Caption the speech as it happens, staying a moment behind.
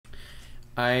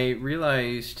I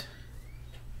realized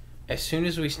as soon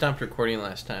as we stopped recording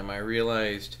last time, I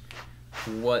realized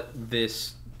what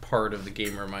this part of the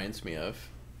game reminds me of.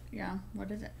 Yeah,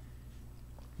 what is it?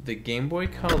 The Game Boy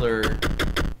Color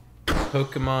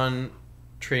Pokemon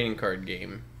trading card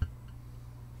game.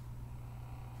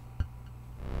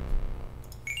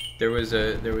 There was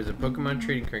a Pokemon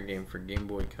trading card game for Game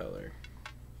Boy Color.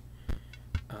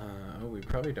 Oh, we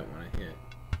probably don't want to hit.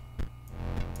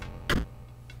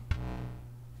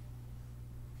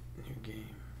 New game.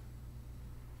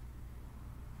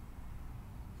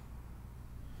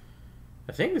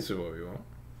 I think this is what we want.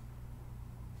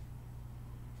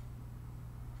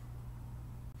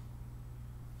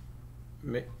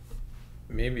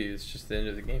 Maybe it's just the end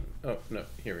of the game. Oh, no,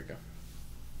 here we go.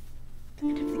 The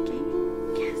end of the game?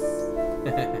 Yes.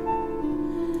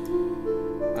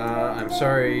 I'm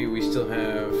sorry, we still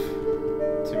have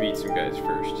to meet some guys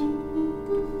first.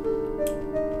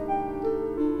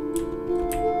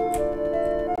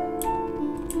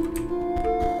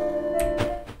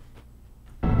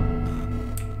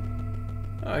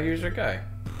 Oh, here's our guy.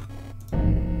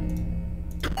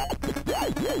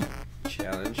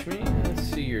 Challenge me? Let's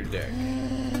see your deck.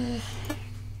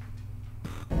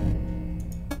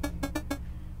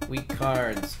 Weak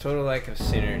cards, total lack of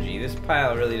synergy. This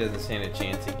pile really doesn't stand a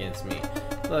chance against me.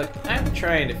 Look, I'm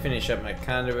trying to finish up my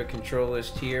conduit control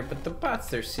list here, but the bots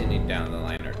they're sending down the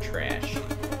line are trash.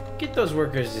 Get those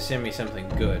workers to send me something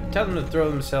good. Tell them to throw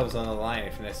themselves on the line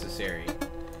if necessary.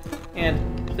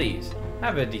 And, please,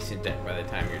 have a decent deck by the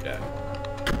time you're done.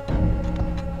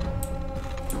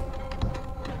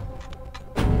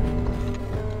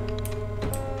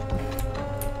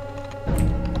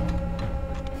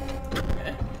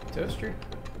 Toaster?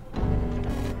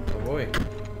 Oh boy.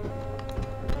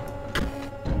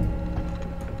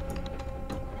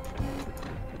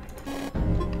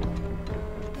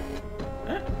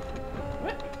 Huh?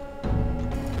 What?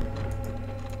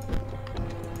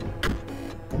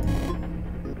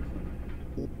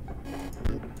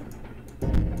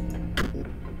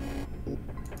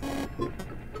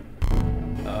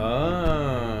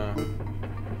 Oh.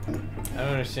 I don't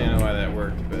understand why that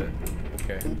worked, but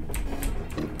okay.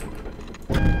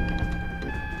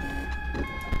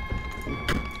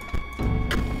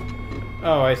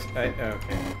 Oh, okay.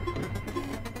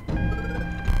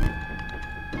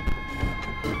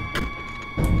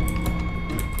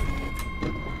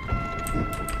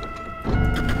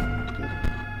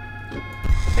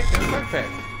 Techno card pack.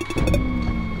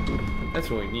 That's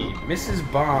what we need. Mrs.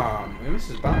 Bomb.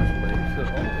 Mrs. Bomb's ready to fill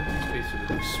all open space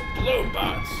with explode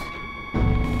bots.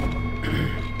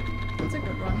 That's a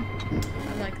good one.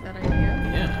 I like that idea.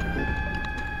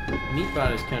 Yeah. Neat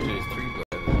bot is counted as 3 blood.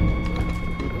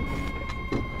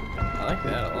 I like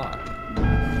that a lot.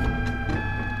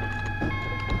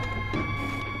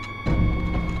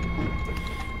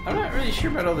 I'm not really sure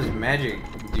about all this magic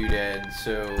doodad,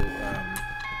 so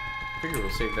I figure we'll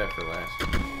save that for last.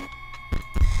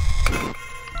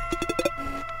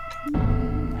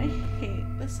 I hate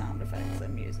the sound effects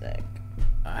and music.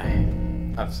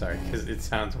 I'm sorry, because it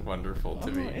sounds wonderful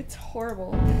to me. It's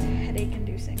horrible. It's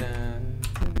headache-inducing. Dun,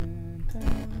 dun,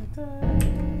 dun,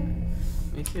 dun.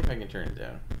 Let me see if I can turn it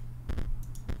down.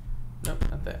 Nope,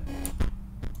 not that.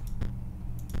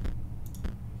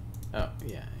 Oh,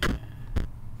 yeah.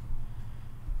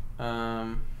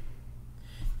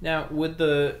 Now with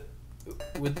the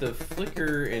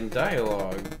flicker and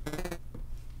dialogue,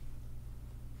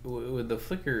 would the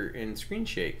flicker and screen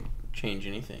shake change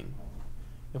anything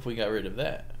if we got rid of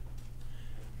that?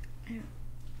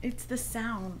 It's the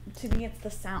sound. To me, it's the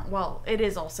sound. Well, it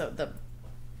is also the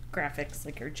graphics,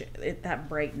 like that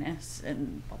brightness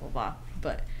and blah blah blah.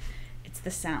 But it's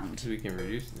the sound. So we can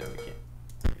reduce. No, we can't.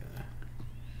 Yeah.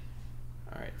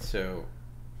 All right. So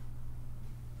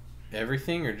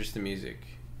everything or just the music?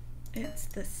 It's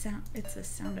the sound. It's the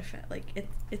sound effect. Like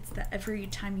it's the every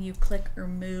time you click or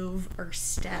move or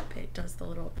step, it does the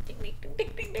little ding ding ding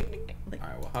ding ding ding ding. Like, all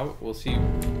right. Well, we'll see.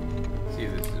 See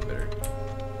if this is better.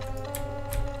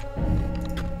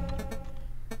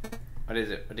 What is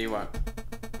it? What do you want?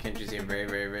 Can't you see I'm very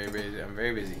busy? I'm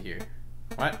very busy here.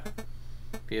 What?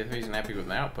 PS3 isn't happy with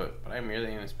my output, but I'm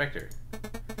merely an inspector.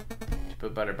 To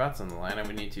put better bots on the line, I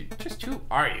would need to. Just who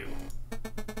are you?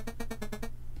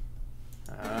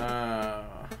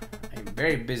 I'm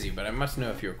very busy, but I must know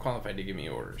if you're qualified to give me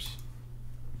orders.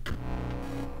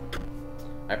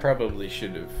 I probably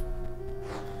should have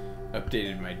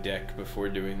updated my deck before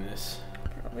doing this.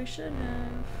 Probably should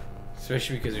have.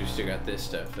 Especially because we've still got this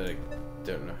stuff that I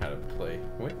don't know how to play.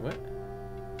 Wait, what?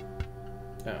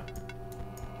 Oh.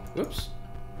 Whoops.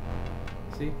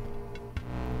 See?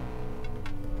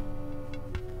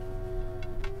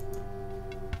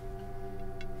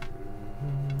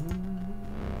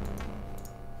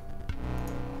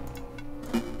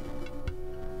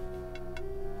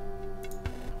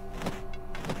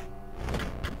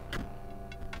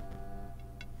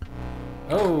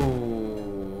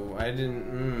 Oh, I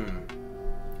didn't.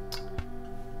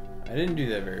 I didn't do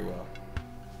that very well.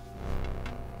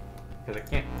 Because I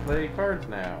can't play cards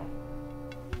now.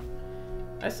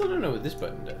 I still don't know what this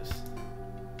button does.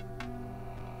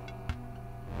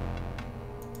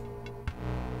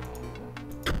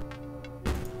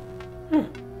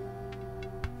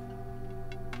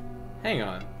 Hang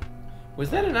on. Was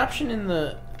that an option in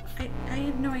the... I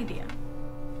have no idea.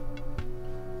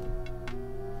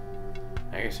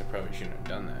 I guess I probably shouldn't have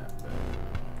done that, but...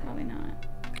 Probably not.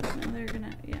 No, they're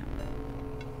gonna... Yeah.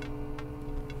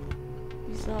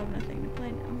 You still have nothing to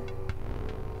play now.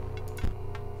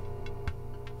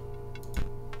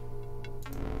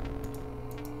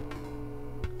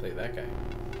 Play that guy.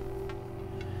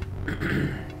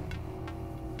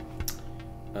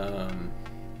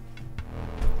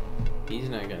 He's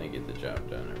not gonna get the job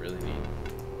done. I really need.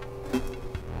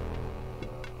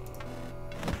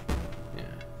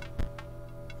 Yeah.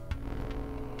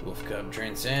 Wolf Cub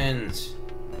transcends.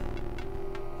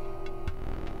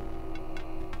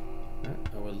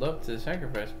 I would love to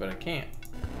sacrifice, but I can't.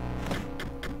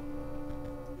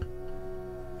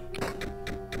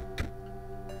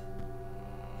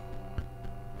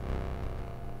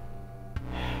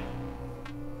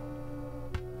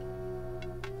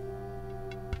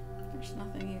 There's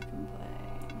nothing you can play.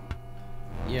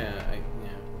 Yeah,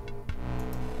 yeah.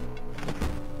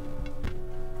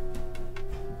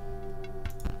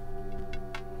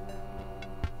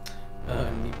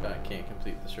 Neatbot can't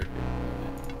complete the circuit.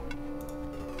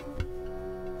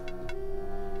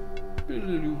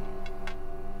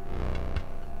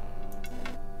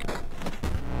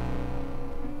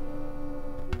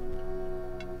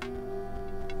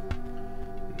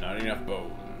 Not enough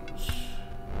bones.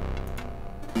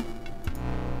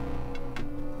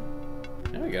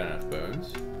 Now we got enough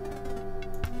bones.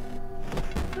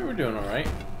 So we're doing alright.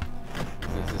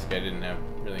 Since this guy didn't have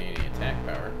really any attack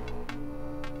power.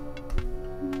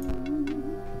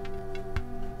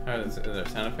 Oh, is our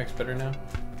sound effects better now?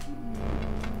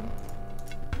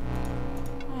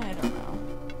 I don't know.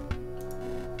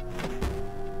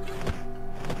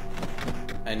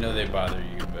 I know they bother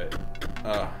you, but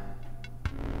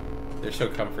they're so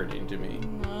comforting to me.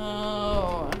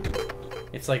 No.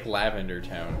 It's like Lavender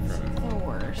Town from The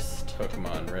worst.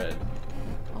 Pokemon Red.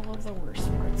 All of the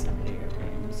worst parts of video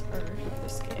games are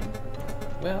this game.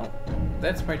 Well,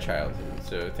 that's my childhood,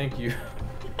 so thank you.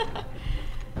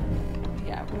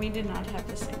 Yeah, we did not have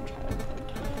the same childhood.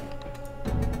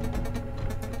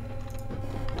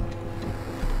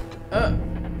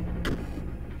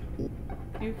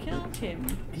 You killed him.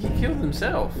 He killed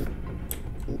himself.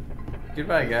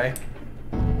 Goodbye, guy.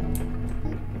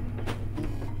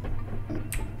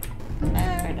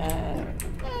 Murder!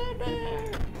 Murder!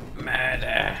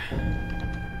 Murder.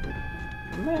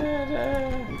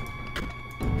 Murder.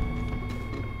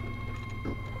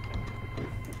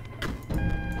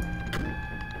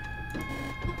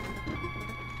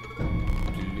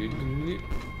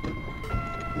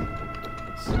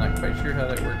 Still not quite sure how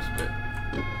that works, but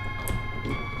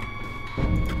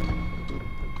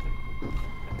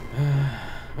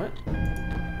what?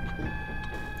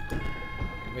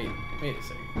 Wait a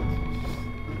second.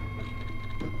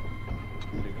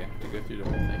 Do we have to go through the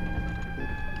whole thing?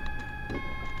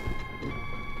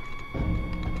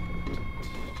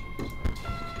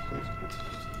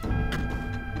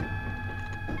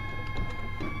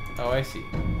 Oh, I see.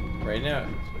 Right now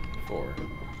it's 4.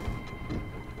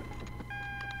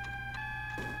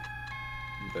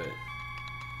 But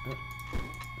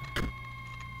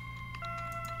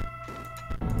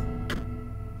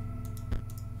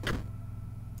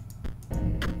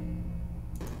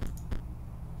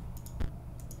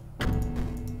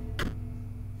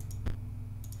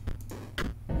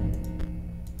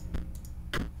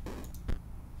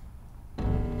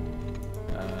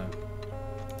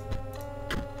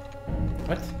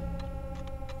what?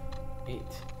 8.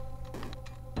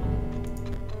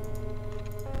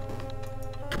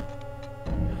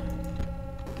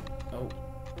 Oh.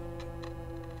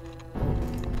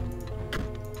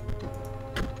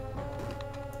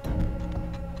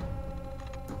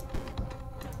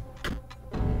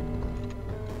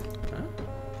 Huh?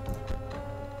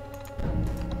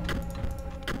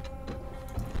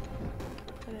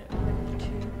 Put it over the 2.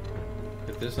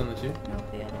 Put this on the 2?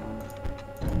 Nope, the other one.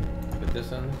 Put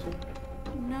this on the 2?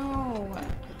 No.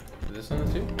 Put this on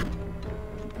the 2?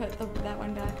 Put that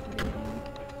one back at the beginning.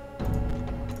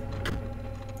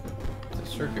 It's a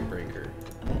circuit breaker.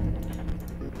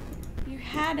 You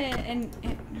had it,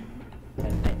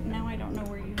 but now I don't know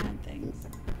where you had things.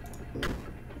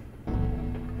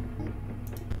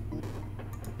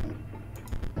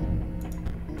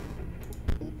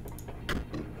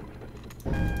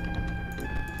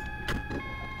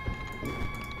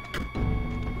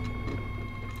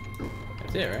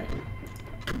 That's it, right?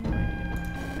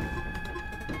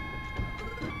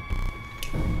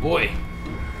 Boy!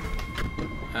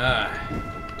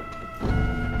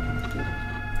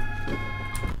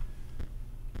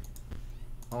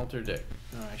 Alter deck.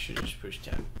 Oh, I should just push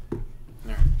tab.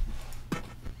 Alright.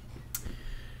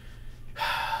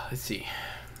 Let's see.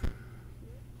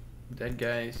 Dead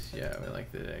guys. Yeah, we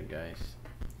like the dead guys.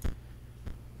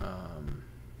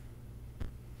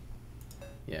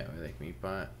 Yeah, we like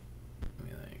Meatbot.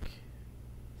 We like...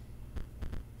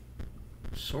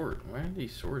 Sort. Why are they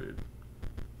sorted?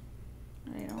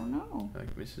 I don't know.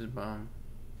 Like Mrs. Bomb.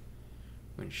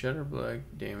 When Shutter Blood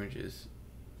damages,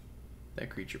 that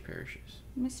creature perishes.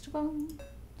 Mr. Bones.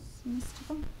 Mr.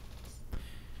 Bones.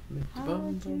 Mr. How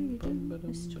Bones, do you do, bum, bum,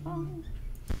 Mr. bum. Bones?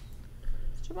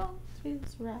 Mr. Bones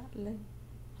feels rightly.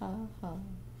 Ha ha.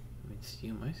 When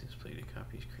Steel Mice's played, a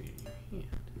copy is created in your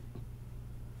hand.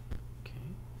 Okay.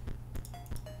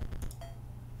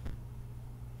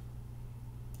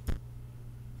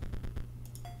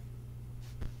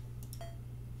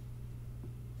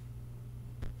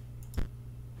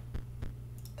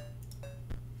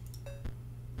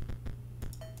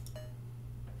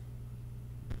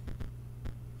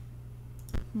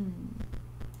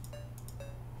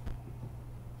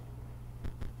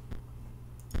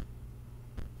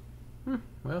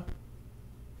 Well,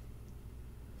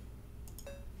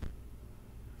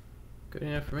 good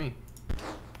enough for me.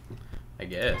 I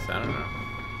guess. I don't know.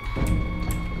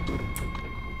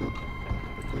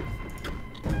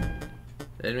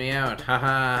 Let me out. Ha ha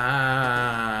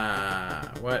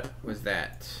ha. What was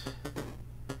that?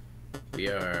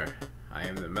 I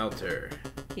am the melter.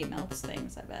 He melts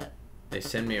things, I bet. They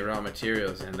send me raw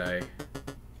materials and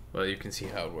well, you can see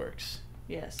how it works.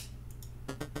 Yes.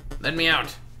 Let me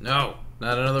out. No,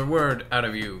 not another word out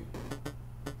of you.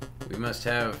 We must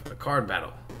have a card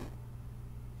battle.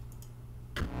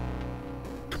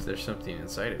 Is there something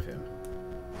inside of him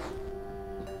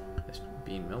that's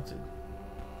being melted?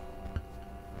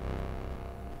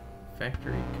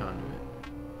 Factory conduit.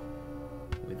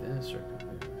 Within a circle,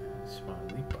 spawn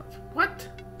leak bots. What?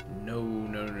 No,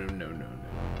 no, no, no, no, no.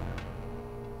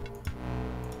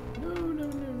 No, no, no,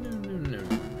 no, no, no, no.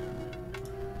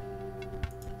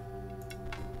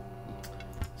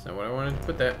 That's not what I wanted to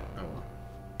put that. Oh well.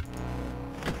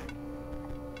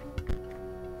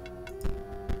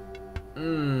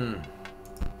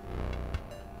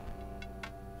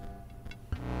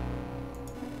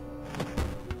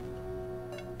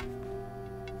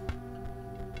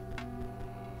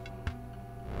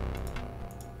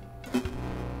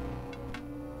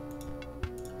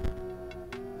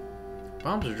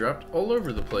 Bombs are dropped all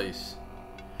over the place.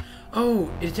 Oh,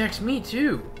 it attacks me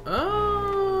too.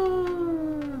 Oh.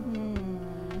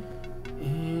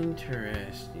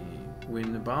 Interesting.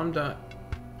 When the bomb the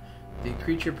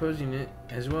creature posing it,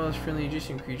 as well as friendly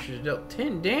adjacent creatures, dealt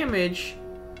 10 damage.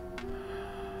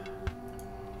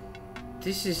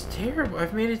 This is terrible.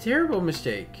 I've made a terrible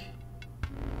mistake.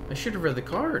 I should have read the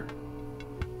card.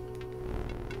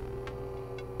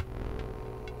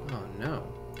 Oh no.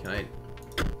 Can I...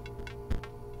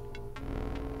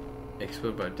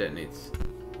 Explode bot detonates.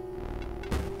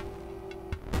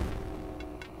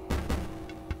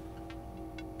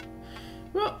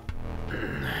 Well,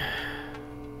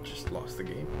 just lost the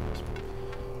game.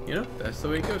 You know, that's the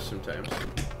way it goes sometimes.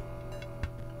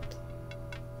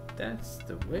 That's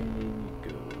the way it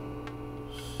goes.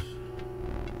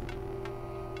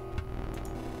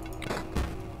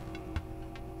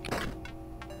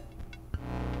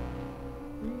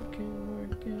 We can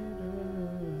work it out.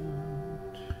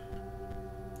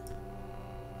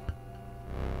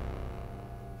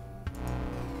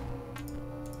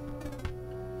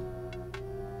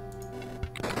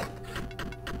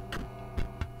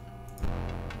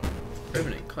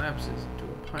 Revenant collapses into a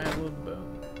pile of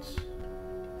bones.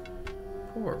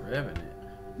 Poor Revenant.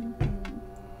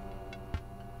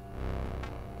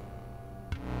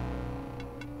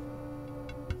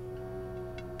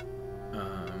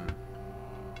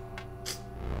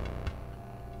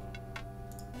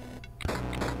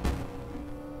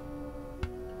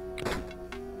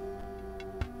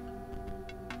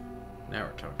 Now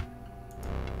we're talking.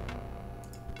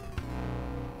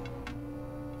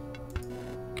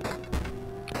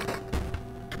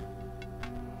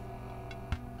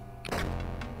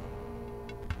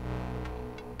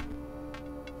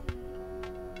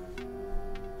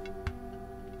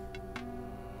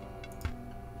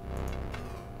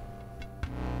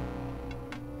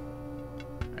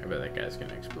 I bet that guy's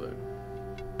gonna explode.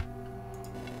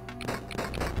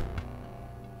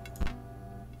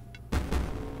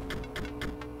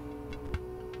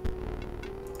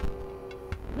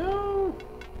 No!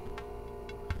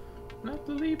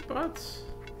 bots?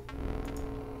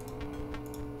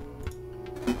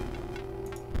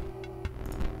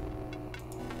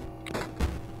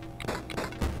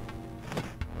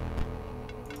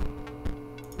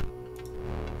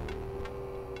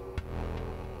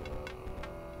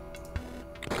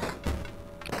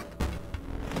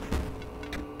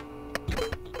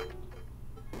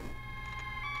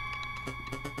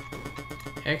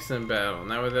 Excellent battle.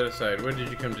 Now with that aside, what did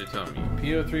you come to tell me?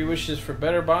 PO3 wishes for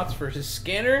better bots for his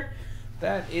scanner?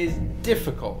 That is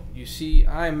difficult. You see,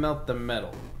 I melt the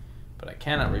metal, but I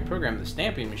cannot reprogram the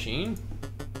stamping machine.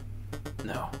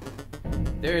 No.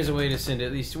 There is a way to send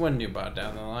at least one new bot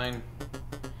down the line.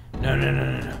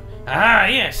 No. Ah,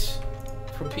 yes!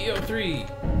 For PO3.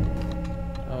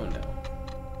 Oh no.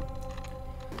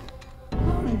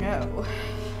 Oh no.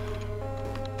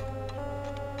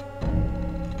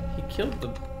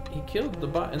 He killed the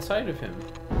bot inside of him.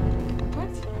 What?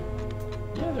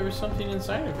 Yeah, there was something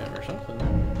inside of him or something.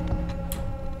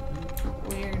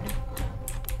 Weird.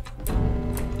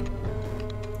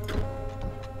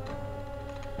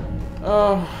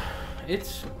 Oh,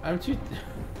 I'm too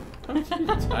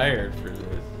tired for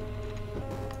this.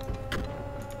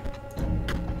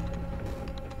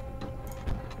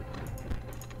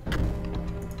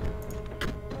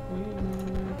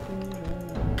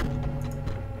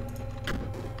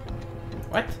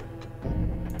 What?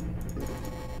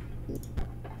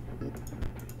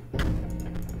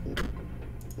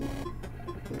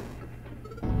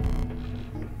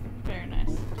 Very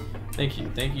nice. Thank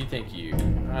you.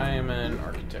 I am an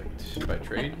architect by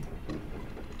trade.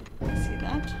 I see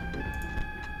that.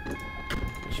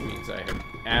 Which means I have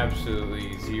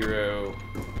absolutely zero.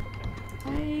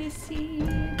 I see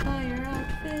by your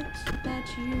outfit that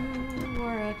you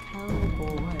are a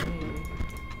cowboy.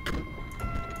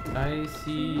 I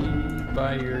see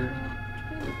by your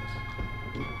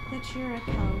that you're a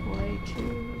cowboy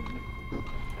too.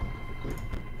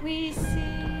 We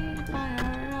see by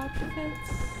our outfits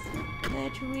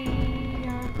that we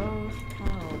are both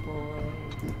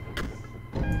cowboys.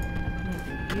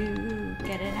 If you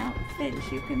get an outfit,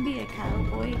 you can be a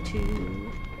cowboy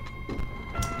too.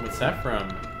 What's that from?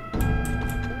 I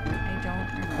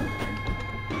don't remember.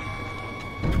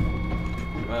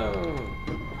 Whoa.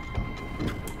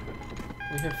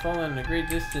 We have fallen a great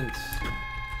distance.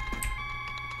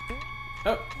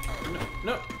 Oh,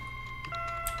 no.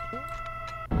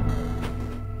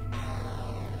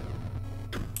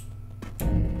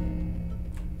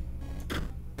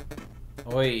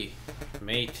 Oi,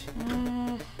 mate.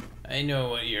 I know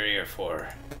what you're here for.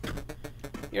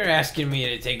 You're asking me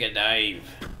to take a dive.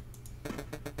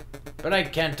 But I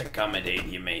can't accommodate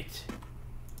you, mate.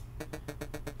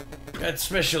 Got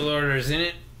special orders in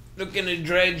it. Looking to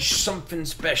dredge something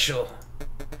special.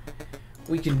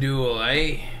 We can duel,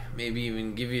 eh? Maybe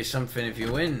even give you something if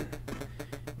you win.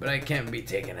 But I can't be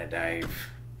taking a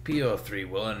dive. PO3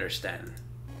 will understand.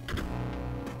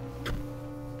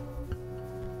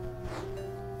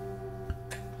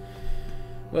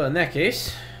 Well, in that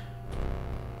case...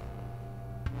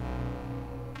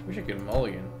 wish I could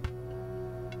mulligan.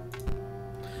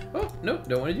 Oh, nope,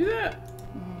 don't want to do that.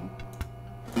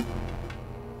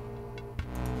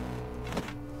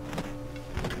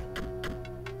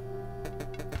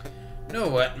 Know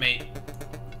what, mate?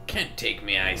 Can't take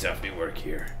me eyes off me work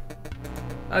here.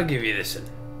 I'll give you this one.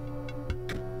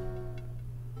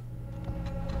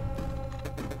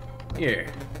 Here,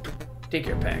 take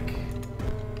your pack.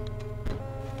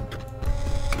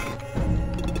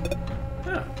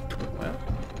 Oh, well.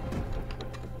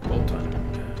 Bolt on.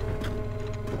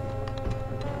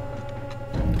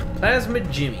 Plasma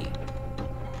Jimmy.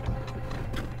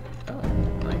 Oh,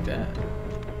 I like that.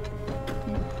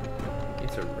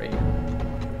 It's a rare.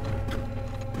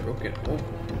 Broken opal.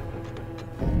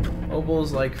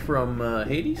 Opals like from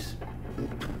Hades?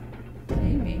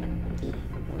 Maybe.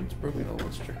 Once broken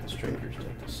opal struck the strikers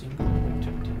dealt a single point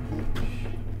of damage.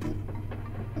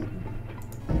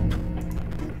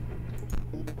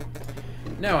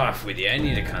 Now off with you, I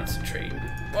need to concentrate.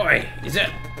 Boy, is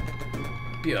that...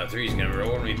 PO3 is gonna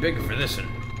reward me big for this one.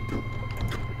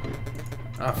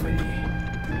 Off with you.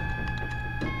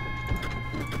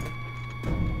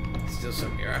 Still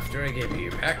something you're after, I gave you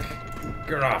your pack.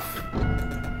 Get off.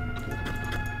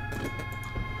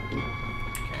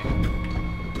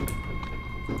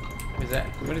 Okay. What is that?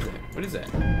 What is that? What is that?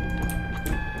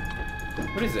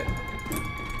 What is that?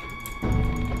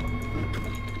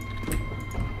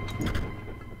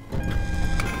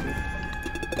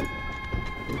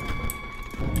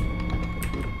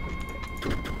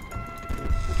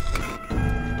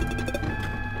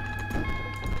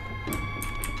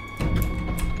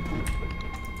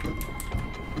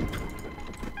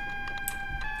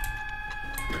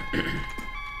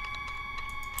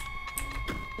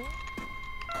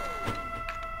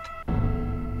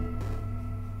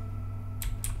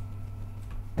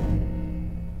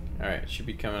 Alright, should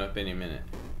be coming up any minute.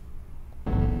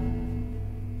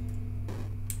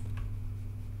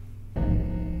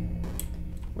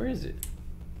 Where is it?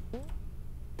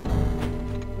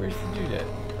 Where's the doodad?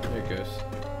 There it goes.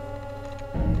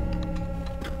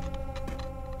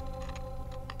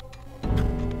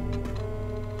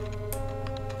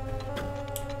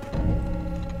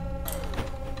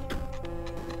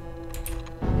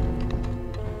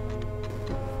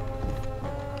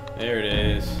 There it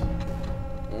is.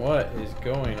 What is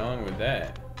going on with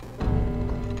that? I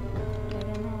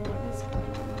don't know what is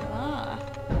going on. Ah.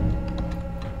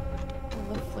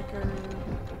 The flicker.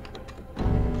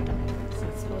 Is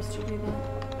it supposed to do that?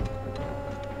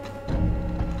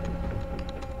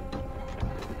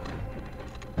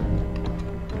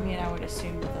 I mean, I would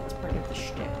assume that that's part of the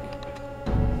shtick.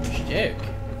 Shtick?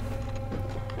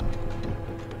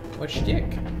 What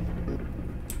shtick?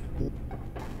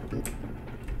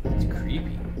 It's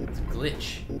creepy. It's a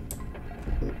glitch.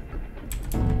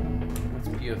 What's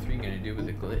PO3 gonna do with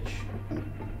a glitch?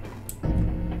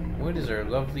 What is our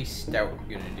lovely stoat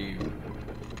gonna do?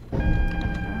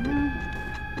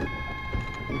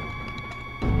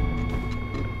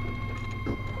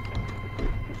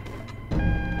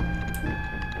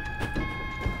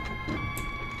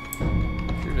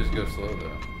 Sure does go slow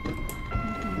though.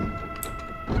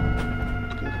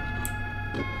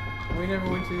 We never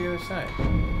went to the other side.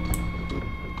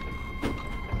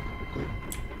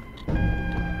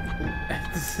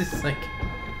 This is like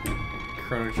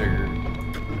Chrono Trigger.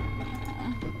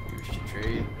 Here's your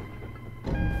trade. Oh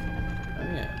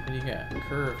yeah, what do you got?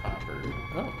 Curve hopper.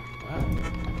 Oh, wow.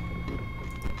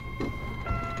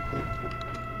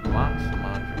 Mox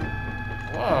module.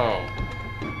 Whoa!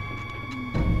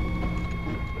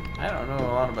 I don't know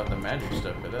a lot about the magic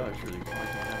stuff, but that looks really cool. I don't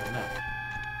have enough.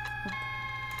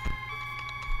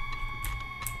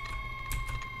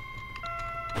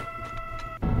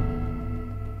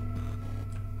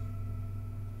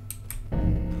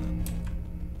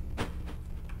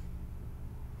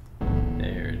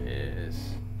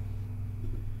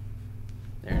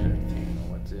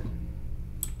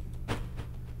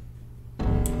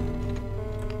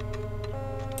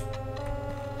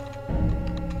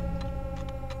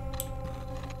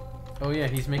 Oh yeah,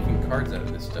 he's making cards out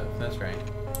of this stuff. That's right.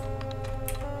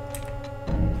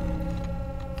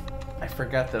 I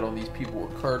forgot that all these people were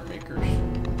card makers.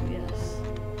 Yes.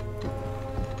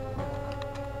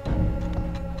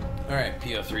 Alright,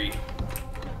 PO3.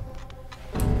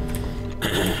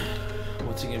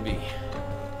 What's it gonna be?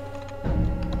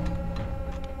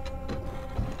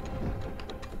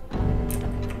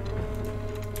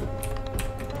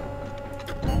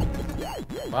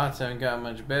 Bots haven't got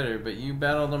much better, but you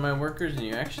battled on my workers and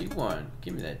you actually won.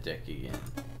 Give me that deck again.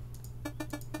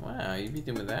 Wow, you beat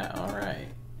them with that? Alright.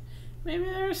 Maybe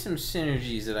there are some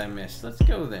synergies that I missed. Let's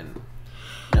go then.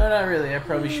 No, not really. I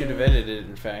probably should have edited it,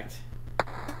 in fact.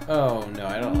 Oh, no,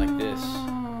 I don't like this.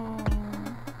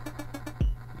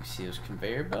 You see those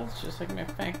conveyor belts? Just like my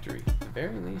factory. At the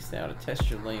very least, they ought to test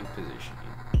your lane positioning.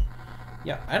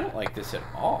 Yeah, I don't like this at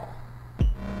all.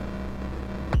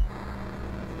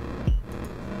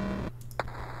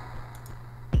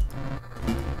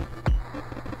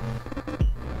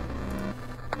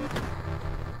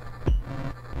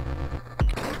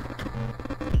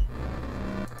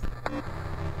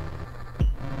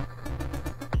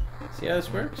 See how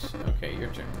this works? Okay, your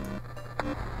turn.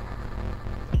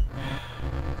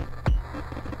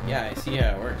 Yeah, I see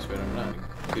how it works, but I'm not in a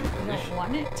good I position. don't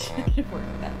want it to work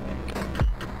that way.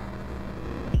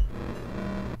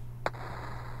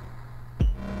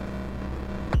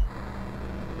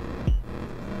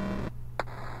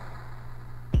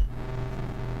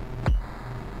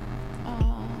 I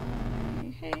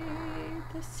hate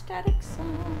the static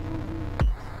sound.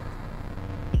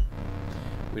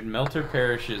 When Melter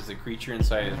perishes, the creature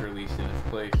inside is released in its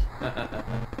place.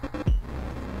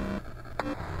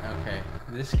 Okay,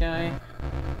 this guy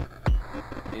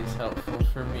is helpful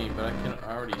for me, but I can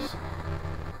already see.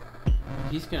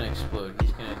 He's gonna explode,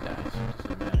 he's gonna die, so it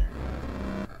doesn't matter.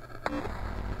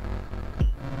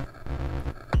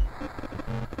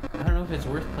 I don't know if it's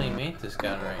worth playing Mantis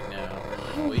God right now, or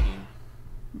just waiting.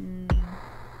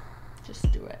 Just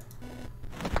do it.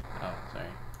 Oh, sorry.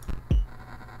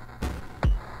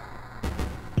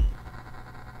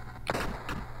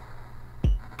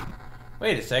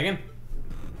 Wait a second.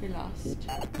 You're lost.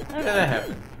 How did that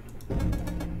happen?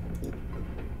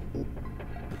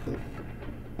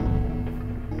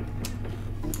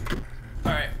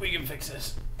 Alright, we can fix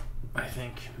this. I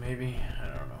think, maybe. I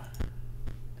don't know.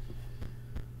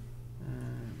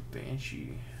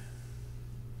 Banshee.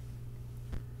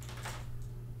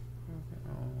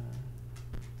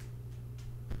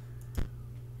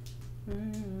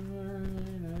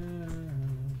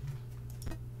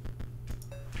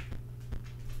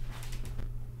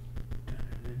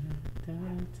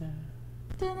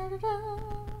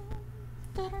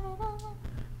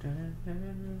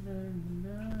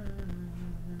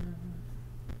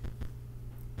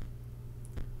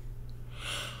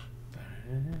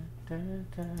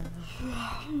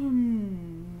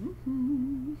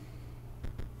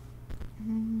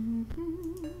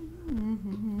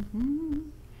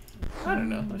 I don't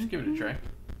know. Let's give it a try.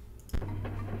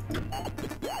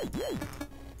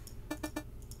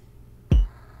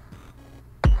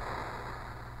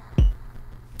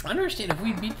 I understand if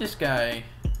we beat this guy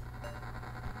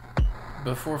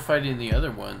before fighting the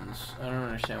other ones, I don't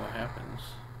understand what happens.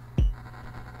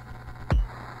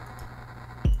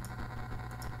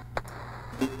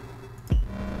 But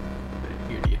I'm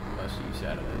here to get the most use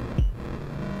out of it.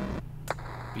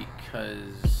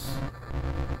 Because...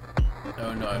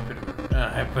 Oh no, I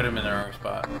put him in the wrong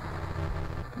spot.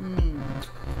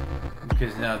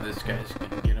 Because now this guy's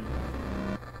gonna get him.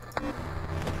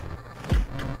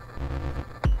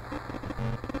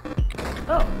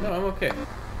 Oh, no, I'm okay.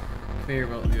 Conveyor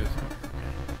belt goes.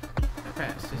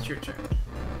 Pass, it's your turn.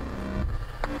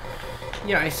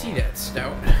 Yeah, I see that,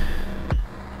 Stout.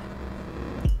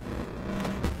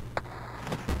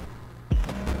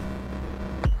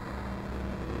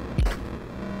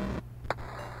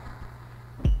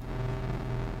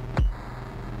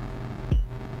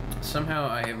 Somehow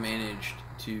I have managed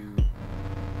to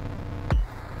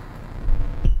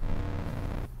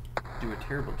do a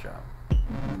terrible job.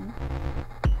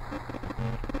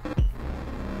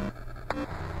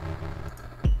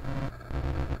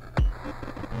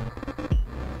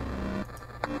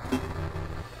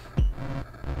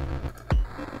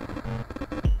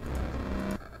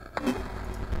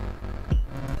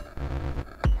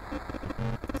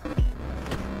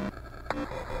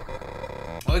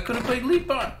 Oh, I could have played Leap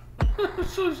Bot.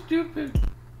 So stupid.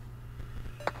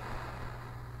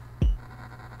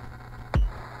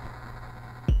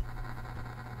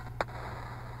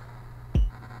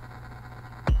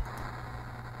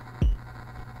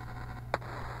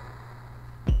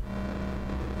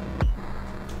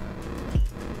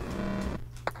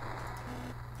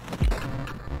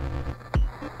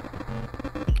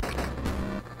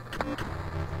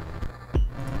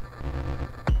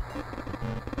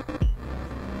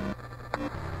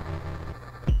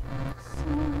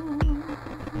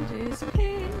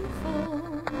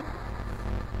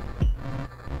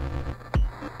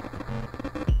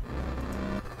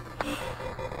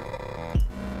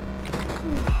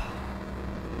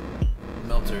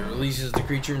 Melter releases the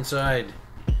creature inside.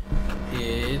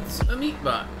 It's a meat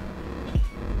bot.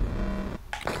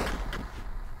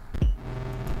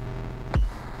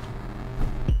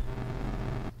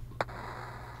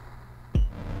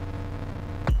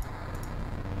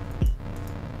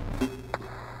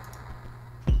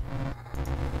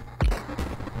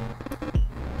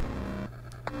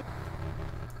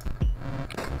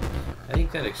 I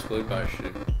think that explode bot should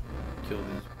have killed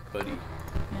his buddy.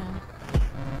 Yeah.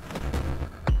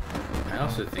 I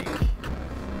also think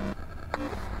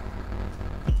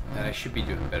that I should be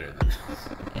doing better than this.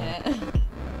 Yeah. Alright,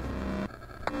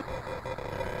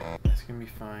 that's gonna be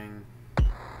fine.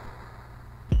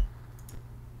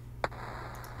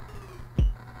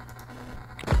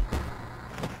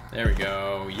 There we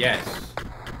go. Yes.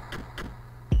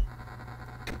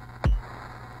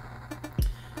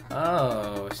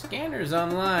 Oh, scanners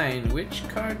online. Which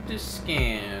card to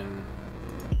scan?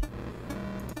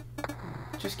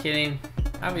 Just kidding.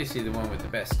 Obviously the one with the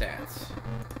best stats.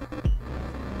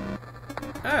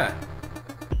 Ah!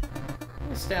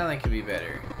 This styling could be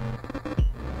better.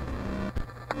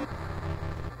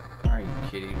 Are you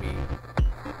kidding me?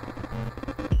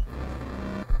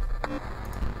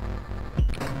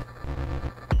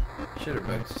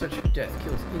 Shutterbug, such a death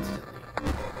kills instantly.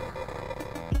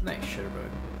 Nice,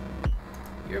 Shutterbug.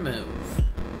 Your move.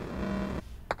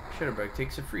 Shutterbug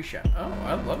takes a free shot. Oh,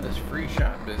 I love this free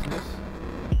shot business.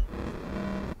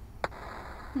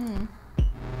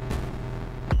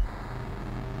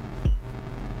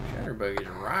 Shutterbug is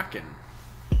rocking.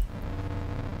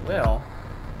 Well,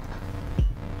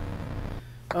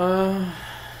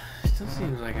 still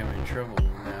seems like I'm in trouble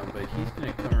now, but he's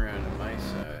gonna come around to my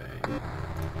side.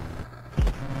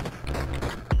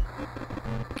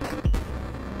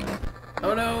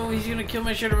 Oh no, he's gonna kill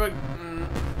my Shutterbug.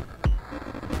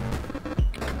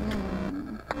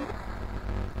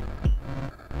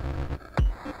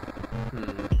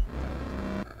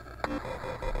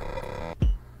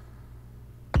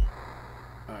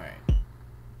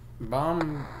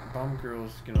 Bomb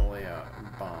girl's gonna lay out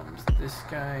bombs. This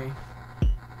guy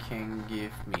can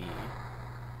give me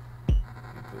a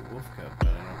wolf cub, but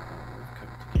I don't want wolf cub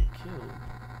to get killed.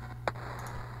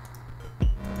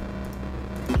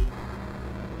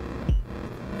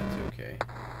 That's okay.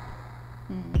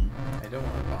 I don't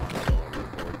want bombs all over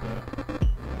the board though.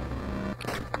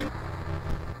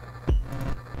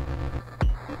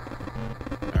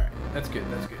 Alright, that's good,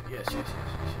 that's good. Yes.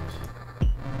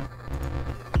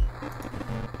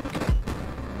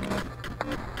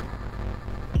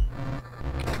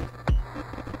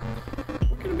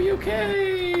 We're gonna be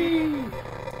okay! You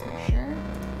sure?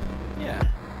 Yeah.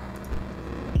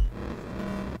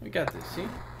 We got this, see?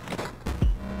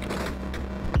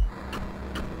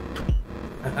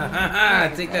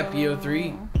 Take that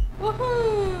PO3.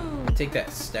 Woohoo! Take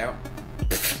that stout.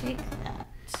 Take that.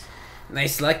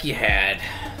 Nice luck you had.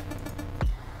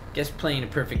 Guess playing a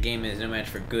perfect game is no match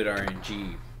for good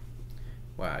RNG.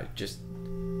 Wow, just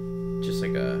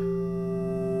like a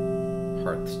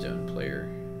Hearthstone player.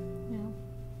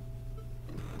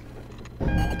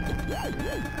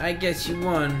 Yeah. I guess you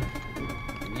won.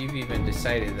 You've even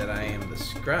decided that I am the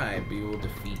scribe you will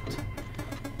defeat.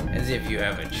 As if you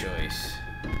have a choice.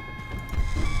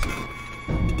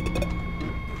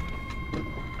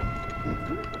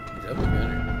 He's up a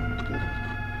gunner.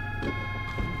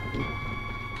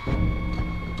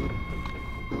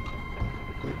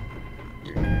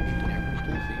 Your energy never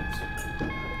depletes.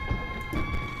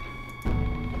 I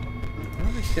don't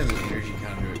understand the energy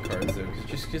conduit cards though,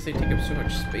 just because they take up so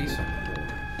much space on the board.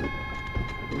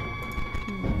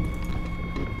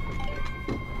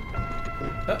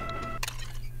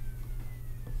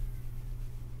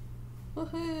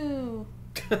 Woohoo!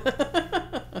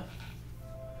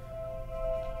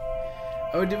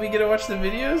 Oh, did we get to watch the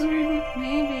videos we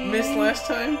Maybe. missed last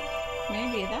time?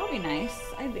 Maybe. That would be nice.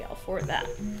 I'd be all for that.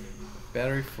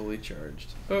 Battery fully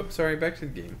charged. Oh, sorry, back to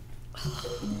the game.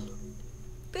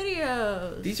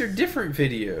 Videos! These are different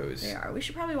videos. They are. We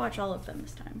should probably watch all of them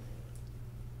this time.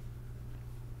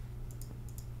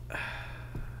 I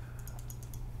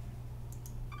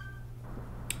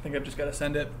think I've just got to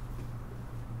send it.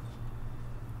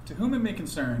 To whom it may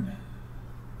concern.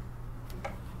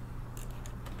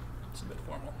 It's a bit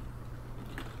formal.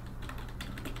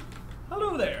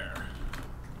 Hello there!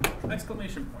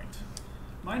 Exclamation point.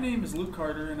 My name is Luke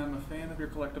Carter, and I'm a fan of your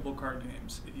collectible card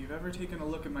games. If you've ever taken a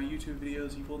look at my YouTube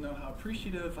videos, you will know how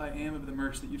appreciative I am of the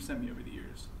merch that you've sent me over the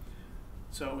years.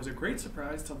 So it was a great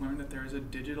surprise to learn that there is a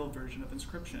digital version of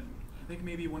Inscription. I think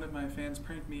maybe one of my fans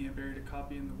pranked me and buried a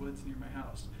copy in the woods near my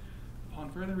house. Upon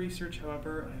further research,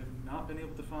 however, I have not been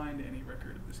able to find any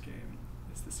record of this game.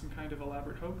 Is this some kind of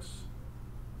elaborate hoax?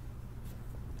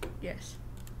 Yes.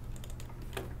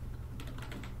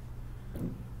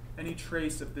 Any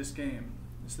trace of this game?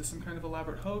 Is this some kind of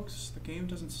elaborate hoax? The game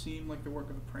doesn't seem like the work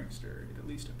of a prankster. It at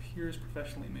least appears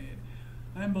professionally made.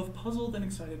 I am both puzzled and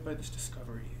excited by this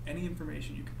discovery. Any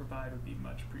information you could provide would be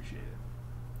much appreciated.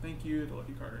 Thank you, the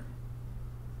Lucky Carter.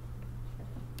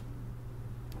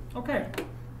 Okay,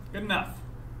 good enough.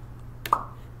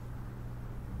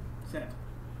 Sent.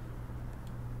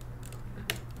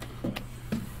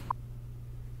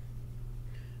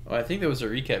 Oh, I think that was a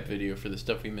recap video for the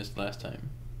stuff we missed last time.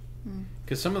 Hmm.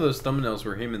 Because some of those thumbnails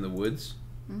were him in the woods.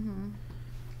 Mm-hmm.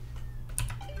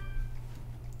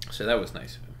 So that was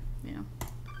nice of him. Yeah.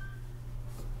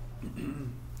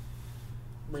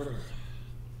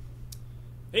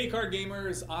 Hey card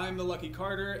gamers, I'm the Lucky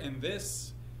Carter, and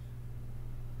this,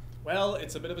 well,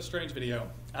 it's a bit of a strange video.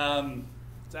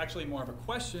 It's actually more of a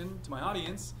question to my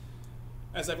audience.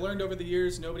 As I've learned over the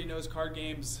years, nobody knows card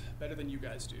games better than you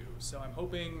guys do, so I'm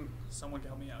hoping someone can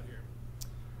help me out here.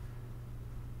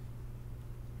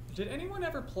 Did anyone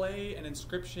ever play an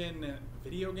Inscription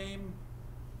video game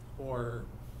or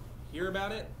hear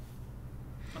about it?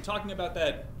 I'm talking about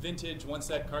that vintage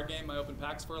one-set card game I opened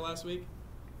packs for last week.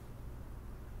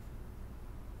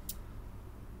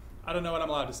 I don't know what I'm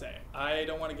allowed to say. I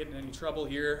don't want to get in any trouble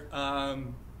here.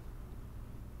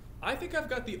 I think I've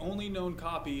got the only known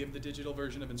copy of the digital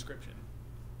version of Inscription.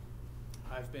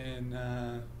 I've been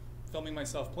filming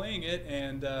myself playing it,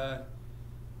 and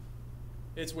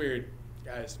it's weird,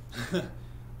 guys.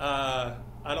 I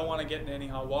don't want to get in any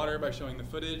hot water by showing the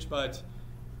footage, but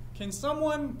can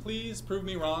someone please prove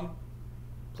me wrong?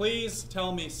 Please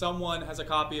tell me someone has a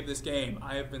copy of this game.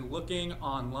 I have been looking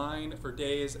online for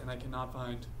days, and I cannot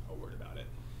find a word about it.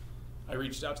 I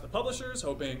reached out to the publishers,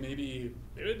 hoping maybe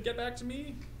they would get back to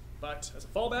me, but as a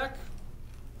fallback,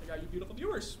 I got you beautiful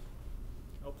viewers.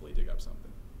 Hopefully dig up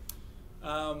something.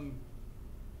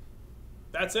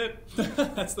 That's it.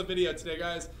 That's the video today,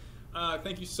 guys.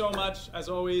 Thank you so much, as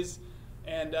always.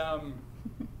 And,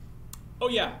 oh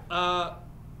yeah,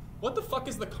 what the fuck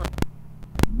is the card?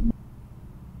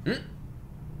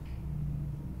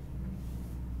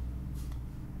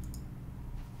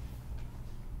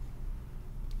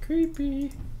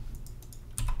 Creepy.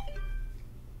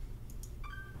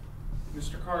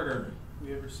 Mr. Carter,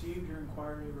 we have received your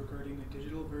inquiry regarding a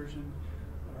digital version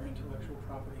of our intellectual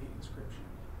property inscription.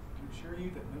 I can assure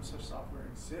you that no such software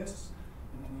exists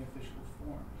in any official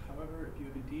form. However, if you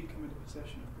have indeed come into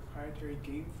possession of proprietary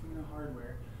Game Funa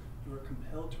hardware, you are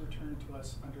compelled to return it to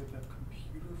us under the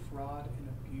Computer Fraud and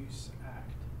Abuse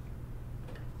Act.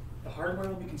 The hardware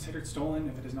will be considered stolen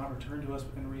if it is not returned to us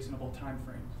within a reasonable time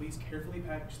frame. Please carefully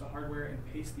package the hardware and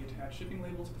paste the attached shipping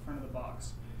label to the front of the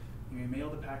box. You may mail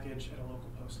the package at a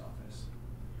local post office.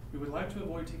 We would like to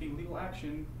avoid taking legal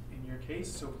action in your case,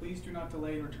 so please do not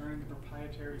delay in returning the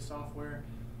proprietary software.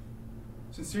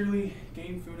 Sincerely,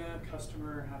 Game Funa,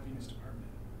 Customer Happiness Department.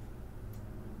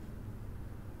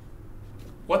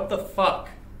 What the fuck?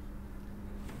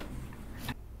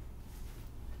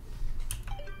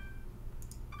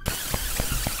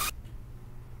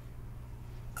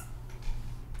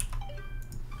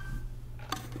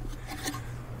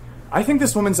 I think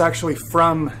this woman's actually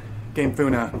from Game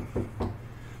Funa.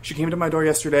 She came to my door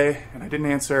yesterday and I didn't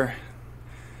answer.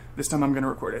 This time I'm gonna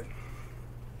record it.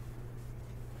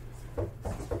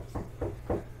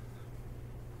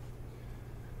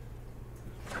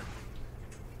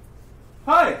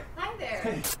 Hi! Hi there.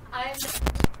 Hey. I'm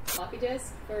floppy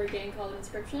disk for a game called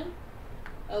Inscription.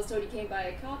 I was told you came by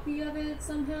a copy of it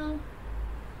somehow.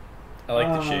 I like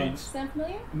the shades. Sound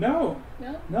familiar? No.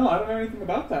 No? No, I don't know anything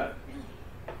about that. Really?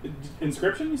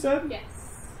 Inscription, you said?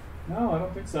 Yes. No, I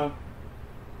don't think so.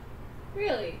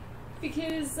 Really?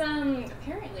 Because,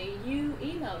 apparently you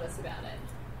emailed us about it.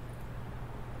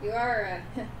 You are,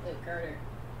 Luke Carter,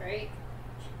 right?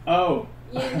 Oh.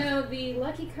 You know the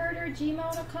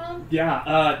luckycarter@gmail.com?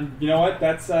 Yeah, you know what?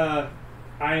 That's, I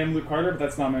am Luke Carter, but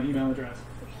that's not my email address.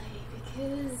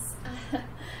 Really? Because,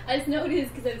 I just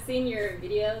noticed because I've seen your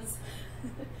videos.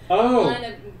 Oh! I'm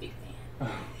a big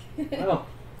fan. Well,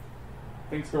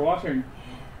 thanks for watching.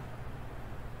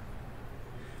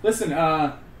 Listen,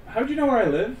 how'd you know where I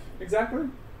live, exactly?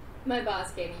 My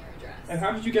boss gave me your address. And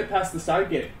how did you get past the side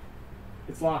gate?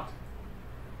 It's locked.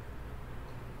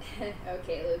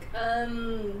 Okay, Luke.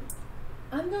 I'm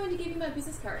going to give you my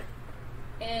business card.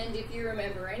 And if you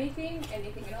remember anything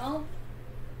at all,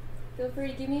 feel free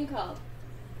to give me a call.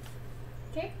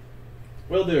 Okay?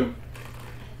 Will do.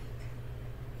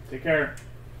 Take care.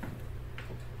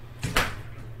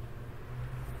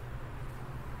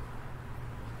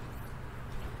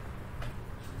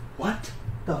 What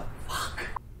the fuck?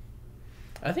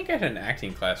 I think I had an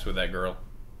acting class with that girl.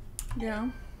 Yeah.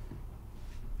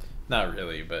 Not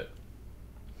really, but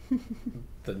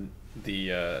the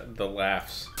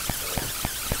laughs.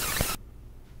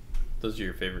 Those are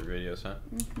your favorite videos, huh?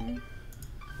 Mm-hmm.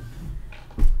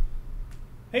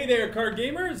 Hey there, card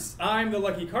gamers! I'm the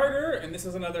Lucky Carter, and this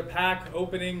is another pack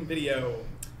opening video.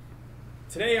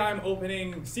 Today I'm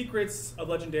opening Secrets of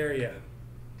Legendaria,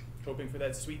 hoping for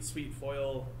that sweet, sweet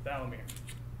foil Valamir.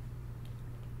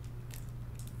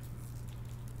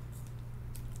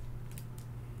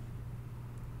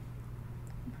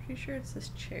 I'm pretty sure it's this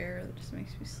chair that just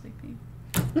makes me sleepy.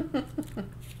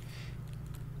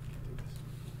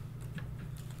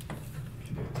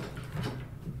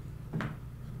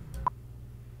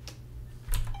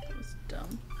 That was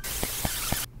dumb.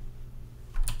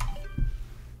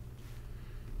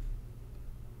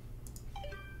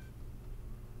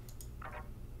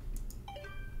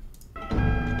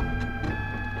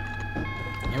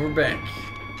 And we're back.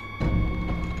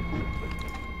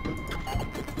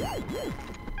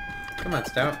 Come on,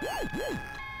 Stout.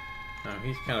 Oh,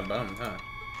 he's kind of bummed, huh?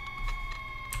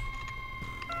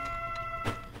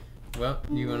 Well,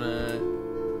 you wanna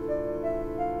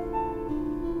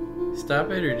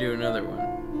stop it or do another one?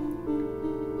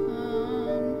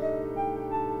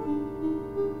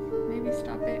 Maybe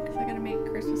stop it because I gotta make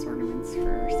Christmas ornaments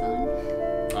for our son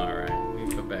Alright, we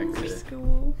go back for to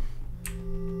school.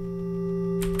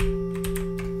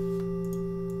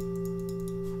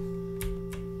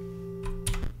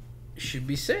 should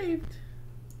be saved.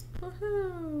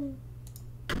 Woohoo!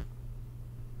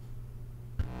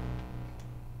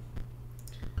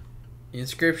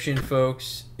 Inscription,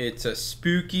 folks. It's a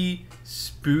spooky,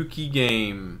 spooky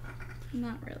game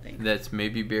Not really. that's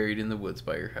maybe buried in the woods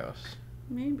by your house.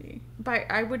 Maybe. But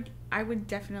I would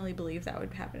definitely believe that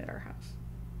would happen at our house.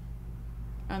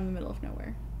 Out in the middle of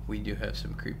nowhere. We do have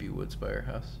some creepy woods by our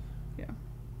house. Yeah.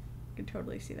 I could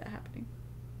totally see that happening.